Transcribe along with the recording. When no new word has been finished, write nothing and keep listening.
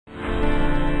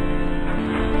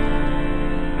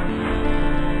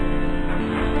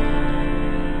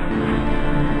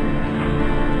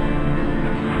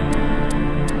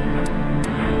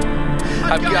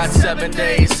got 7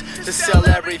 days to sell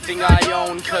everything I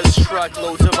own, cause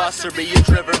truckloads of us are being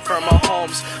driven from our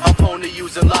homes. I'm prone to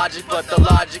using logic, but the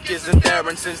logic isn't there,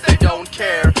 and since they don't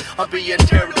care, I'm being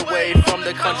teared away from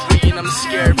the country and I'm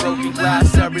scared. Broken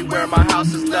glass everywhere, my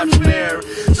house is left bare.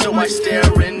 So I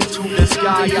stare into the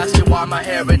sky, asking why my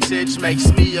heritage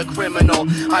makes me a criminal.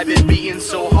 I've been beaten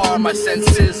so hard, my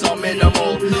senses are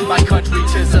minimal. My country,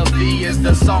 'tis of thee, is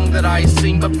the song that I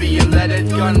sing, but being led at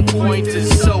gunpoint is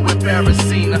so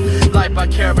embarrassing. Life by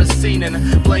kerosene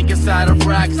and blankets out of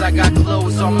rags. I got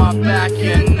clothes on my back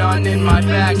and none in my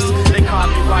bags. They call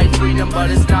me right freedom, but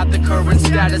it's not the current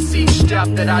status. Each step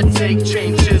that I take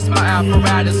changes my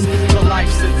apparatus. The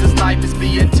life since this life is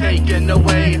being taken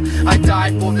away. I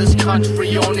die for this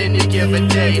country on any given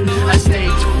day. I stay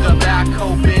to the back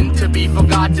hoping to be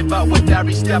forgotten, but with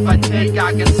every step I take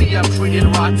I can see I'm treated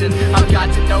rotten. I've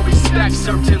got to know respect,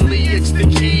 certainly it's the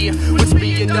key. What's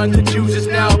being done to Jews is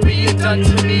now being done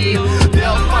to me.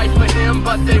 They'll fight for him,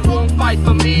 but they won't fight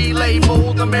for me.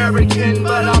 Labeled American,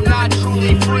 but I'm not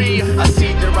truly free. I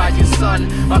see the rising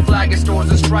sun, my flag is stars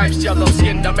and stripes.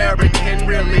 Yellow-skinned American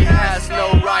really has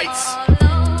no rights.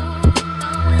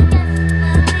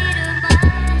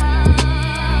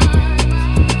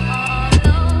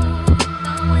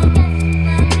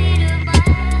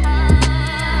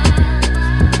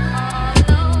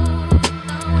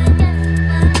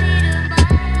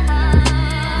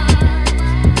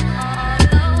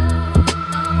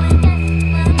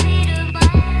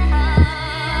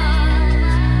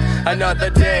 Another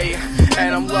day,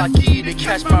 and I'm lucky to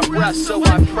catch my breath. So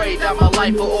I pray that my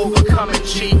life will overcome and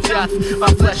cheat death.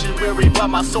 My flesh is weary, but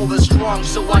my soul is strong,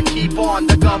 so I keep on.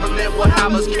 The government will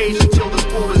have us caged until this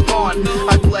war is gone.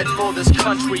 I bled for this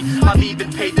country, I've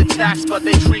even paid the tax, but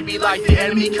they treat me like the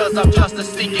enemy, cause I'm just a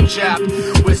stinking chap.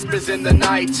 Whispers in the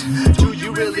night, do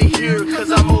you really hear?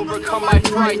 Cause I'm overcome my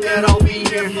fright that I'll be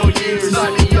here for years.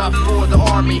 Sign me up for the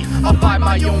army, I'll fight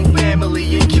my own family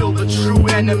and kill the true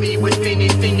enemy with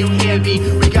anything you hand me.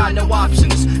 We got no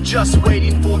options, just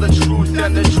waiting for the truth,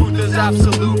 and the truth is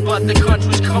absolute, but the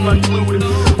country's come unglued.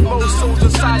 Most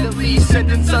soldiers silently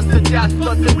sentence us to death,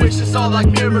 but the wishes are like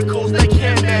miracles, they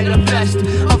can't manifest.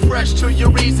 I'm fresh to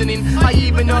your reasoning, I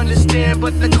even understand,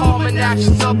 but the common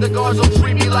actions of the guards will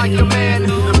treat me like a man.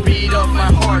 The beat of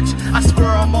my heart, I swear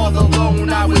I'm all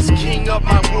alone. I was king of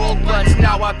my world, but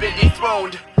now I've been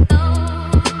dethroned.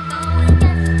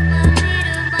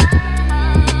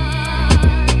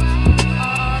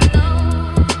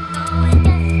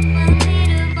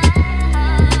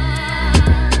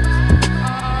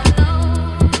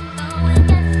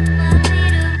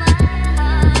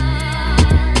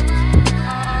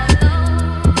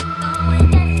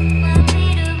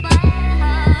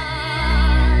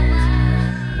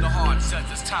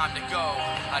 Time to go,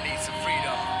 I need some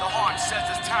freedom. The heart says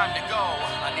it's time to go,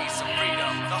 I need some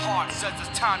freedom. The heart says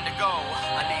it's time to go,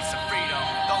 I need some freedom.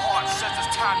 The heart says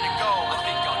it's time to go, I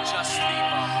think I'll just leave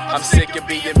them. I'm sick of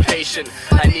being patient,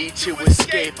 I need to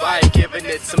escape. I ain't giving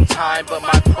it some time, but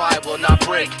my pride will not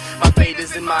break. My fate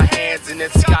is in my hands and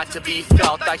it's got to be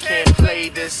felt. I can't play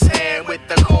this hand with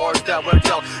the cards that were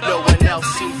dealt. No one else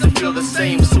seems to feel the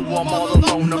same, so I'm all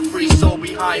alone. A free soul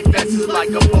behind fences like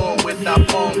a poem without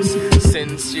poems.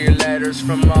 Sincere letters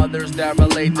from others that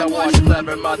relate. I watch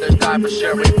clever mothers die for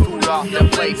sharing food off their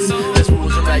plates. There's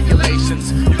rules and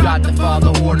regulations, you got to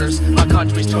follow orders. My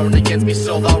country's turned against me,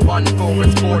 so I'll run for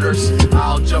its borders.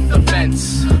 I'll jump the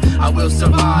fence, I will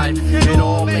survive. It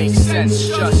all makes sense,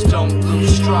 just don't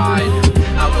lose stride.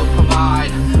 I will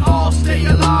provide, I'll stay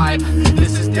alive.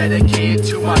 This is dedicated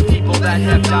to my people that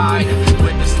have died.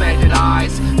 With the slanted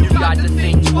eyes, you got to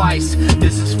think twice.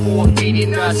 This is for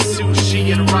feeding us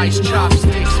sushi and rice.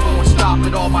 Chopsticks won't stop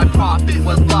it, all my profit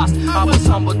was lost. I was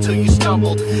humbled till you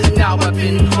stumbled, and now I've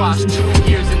been crossed. 2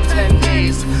 years and 10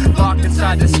 days, locked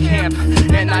inside this camp,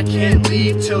 and I can't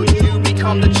leave till you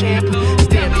become the champ.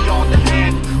 Stand beyond the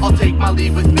hand, I'll take my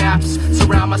lead with maps.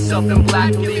 Surround myself in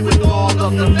black, lead with all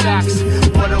of the facts.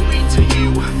 What are we to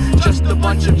you? Just a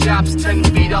bunch of Japs 10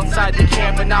 feet outside the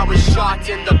camp, and I was shot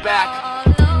in the back.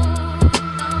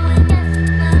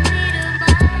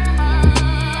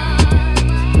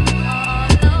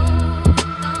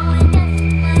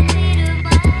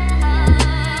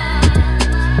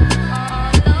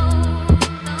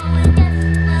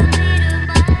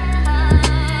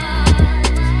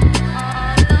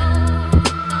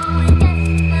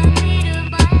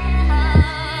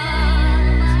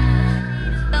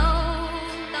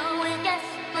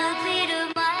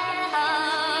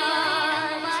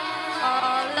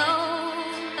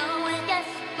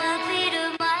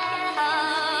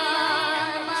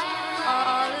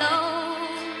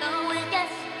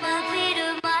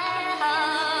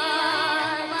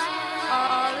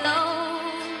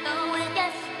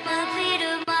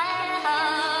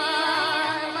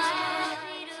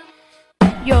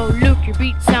 Yo, Luke, your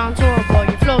beat sounds horrible,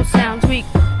 your flow sounds weak.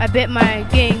 I bet my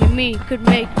gang and me could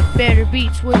make better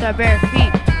beats with our bare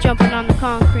feet, jumping on the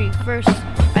concrete. First,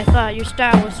 I thought your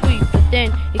style was sweet, but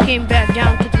then it came back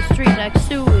down to the street like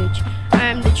sewage.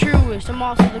 I'm the truest, I'm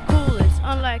also the coolest.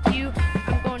 Unlike you,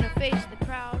 I'm gonna face the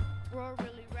crowd, roar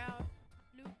really